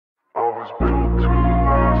I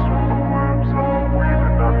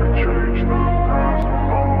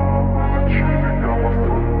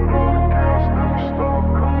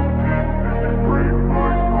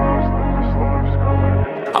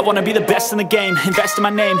wanna be the best in the game, invest in my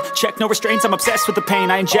name. Check no restraints, I'm obsessed with the pain.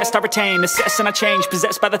 I ingest, I retain, assess and I change.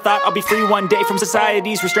 Possessed by the thought I'll be free one day from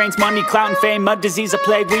society's restraints. Money, clout and fame, mud, disease, a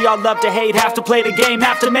plague. We all love to hate, have to play the game,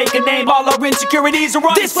 have to make a name. All our insecurities are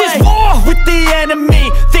on display. This is war with the enemy,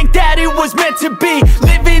 think that it was meant to be.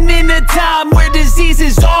 Living in a time where disease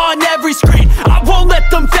is on every screen. I won't let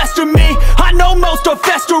them fester me, I know most are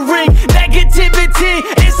festering. Negativity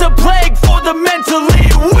is a plague for the mentally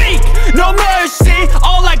weak. No mercy,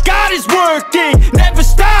 all I got is working. Never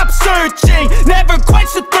stop searching, never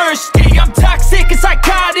quench the thirsty. I'm toxic and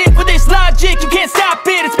psychotic with this logic, you can't stop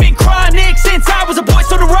it. It's been chronic since I was a boy,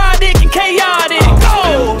 so neurotic and chaotic. I'm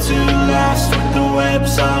built to last with the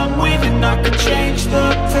webs I'm weaving. I could change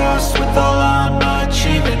the past with all I'm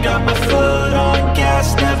achieving. Got my foot on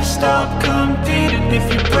gas, never stop competing.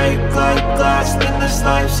 If you break like glass, then this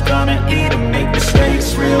life's gonna eat 'em. Make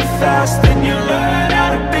mistakes real fast, then you learn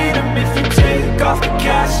how to beat 'em. If you take off the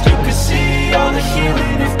cast, you can see all the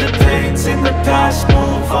healing. If the pain's in the past,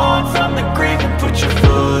 move on from the grave and put your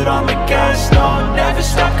foot on the gas. No, never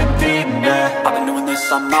stop competing, yeah. I've been doing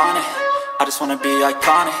this, I'm on it. I just wanna be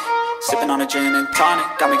iconic. Sipping on a gin and tonic,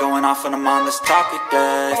 got me going off when I'm on this topic,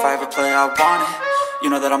 yeah. If I ever play, I want it. You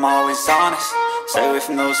know that I'm always honest. Stay away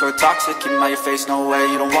from those who are toxic. Keep them out your face, no way,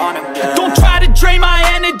 you don't want them, yeah. Don't try to drain my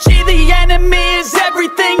energy. The enemy is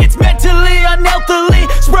everything. It's mentally, unhealthily,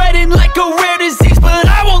 spreading like a rare disease. But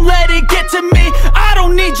I won't let it get to me. I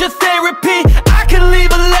don't need your therapy. I can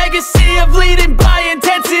leave a legacy of leading by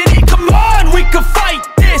intensity. Come on, we can fight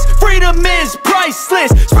this. Freedom is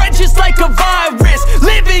priceless. Spread just like a virus.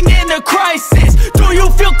 Living in a crisis. Do you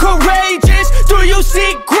feel courageous? Do you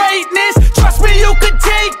seek greatness? Trust me, you can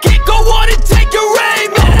take it. Go on and take your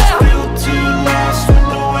aim. I'm built to last with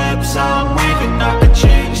the webs I'm weaving. I could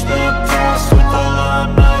change the past with all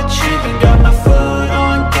I'm achieving. Got my foot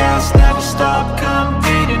on gas, never stop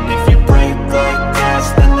competing. If you break like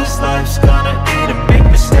glass, then this life's gonna eat 'em. Make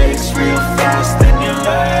mistakes real fast, then you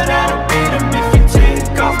learn how to beat 'em. If you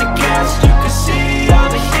take off the cast, you can see all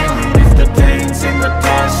the healing. If the pain's in the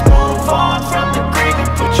past, move on from the grave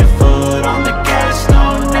and put your foot on the gas. No,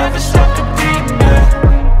 never stop competing, yeah.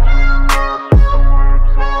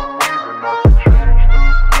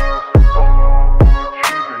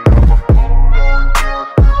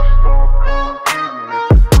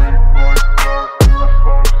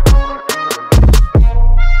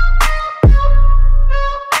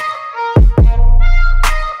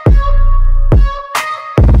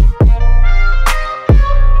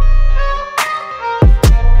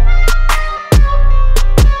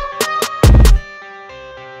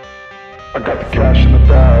 I got the cash in the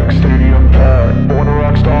bag, stadium packed. Born a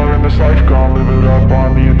rock star in this life, gonna live it up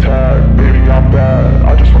on the attack. Baby, I'm bad,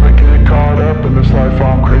 I just wanna get caught up in this life.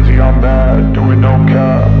 I'm crazy, I'm mad, doing no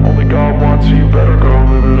cap. Only God wants you, better go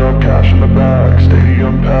live it up. Cash in the bag,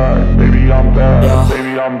 stadium packed. Baby, I'm bad, yeah.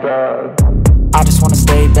 Baby, I'm bad. I just wanna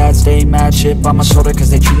stay bad, stay mad. Chip on my shoulder cause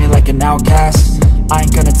they treat me like an outcast. I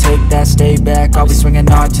ain't gonna take that, stay back. I'll be swinging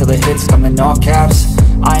hard till the hits come in all caps.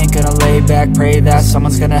 I ain't gonna lay back, pray that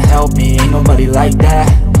someone's gonna help me. Ain't nobody like that.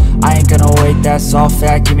 I ain't gonna wait, that's all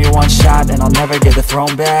fact. Give me one shot and I'll never get the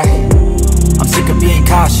throne back. I'm sick of being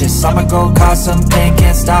cautious, I'ma go cause some pain,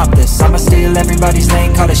 can't stop this. I'ma steal everybody's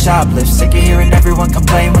lane, call it shoplift. Sick of hearing everyone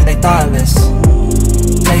complain when they thoughtless.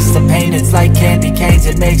 Taste the pain, it's like candy canes.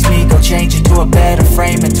 It makes me go change into a better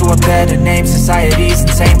frame, into a better name. Society's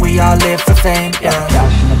insane, we all live for fame, yeah.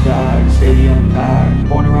 Cash in the bag, stadium packed.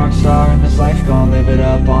 Born a rock star in this life, gonna live it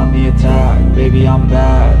up on the attack. Baby, I'm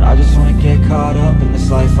bad, I just wanna get caught up in this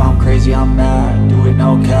life. I'm crazy, I'm mad, do it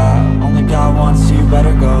no cap. Only God wants you,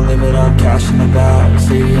 better go live it up. Cash in the bag,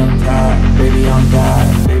 stadium packed. Baby, I'm bad,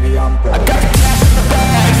 baby, I'm bad. I got the cash in the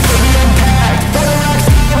bag, stadium packed. Born a rock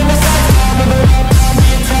star in this life, gonna live it up.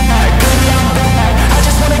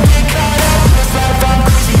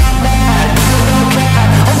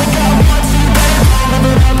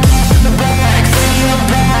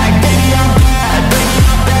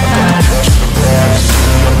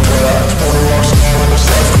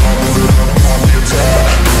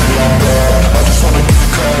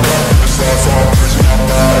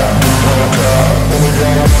 Only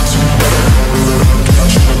God wants you, better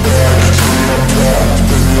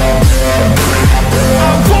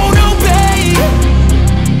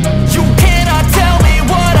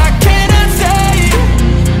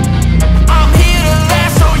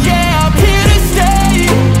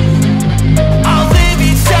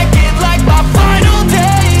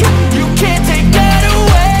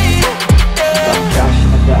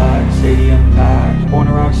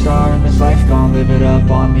up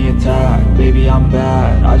on the attack. Baby, I'm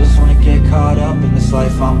bad, I just wanna get caught up in this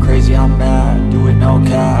life. I'm crazy, I'm mad, do it no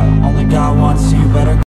cap. Only got one, so you better